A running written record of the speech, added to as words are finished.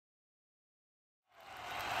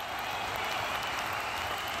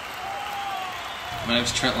My name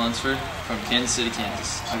is Trent Lunsford from Kansas City,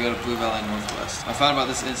 Kansas. I go to Blue Valley Northwest. I found about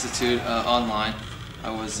this institute online.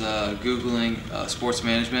 I was Googling sports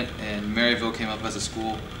management, and Maryville came up as a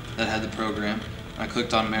school that had the program. I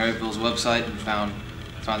clicked on Maryville's website and found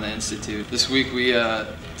the institute. This week we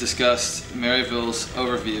discussed Maryville's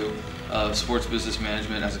overview of sports business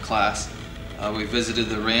management as a class. We visited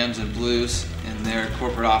the Rams and Blues in their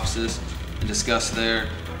corporate offices and discussed their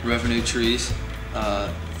revenue trees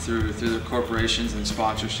through their corporations and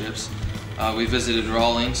sponsorships. We visited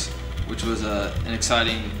Rawlings, which was an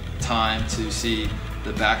exciting time to see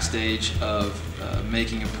the backstage of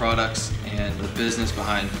making of products and the business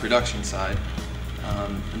behind the production side.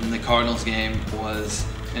 And then the Cardinals game was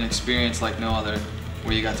an experience like no other,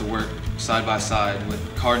 where you got to work side by side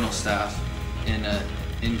with Cardinal staff in an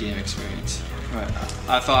in-game experience. Right.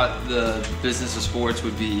 I thought the business of sports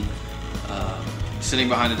would be sitting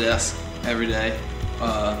behind a desk every day,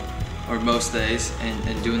 or most days,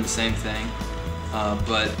 and doing the same thing.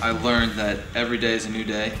 But I learned that every day is a new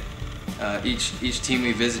day. Each team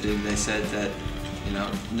we visited, they said that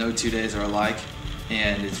no 2 days are alike,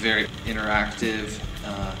 and it's very interactive,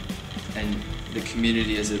 and the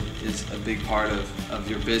community is a big part of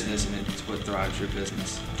your business, and it's what drives your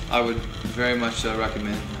business. I would very much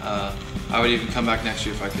recommend. I would even come back next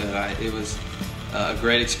year if I could. It was a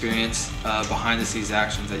great experience, behind the scenes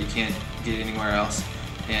actions that you can't get anywhere else,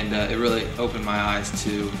 and it really opened my eyes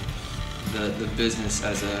to the business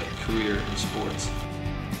as a career in sports.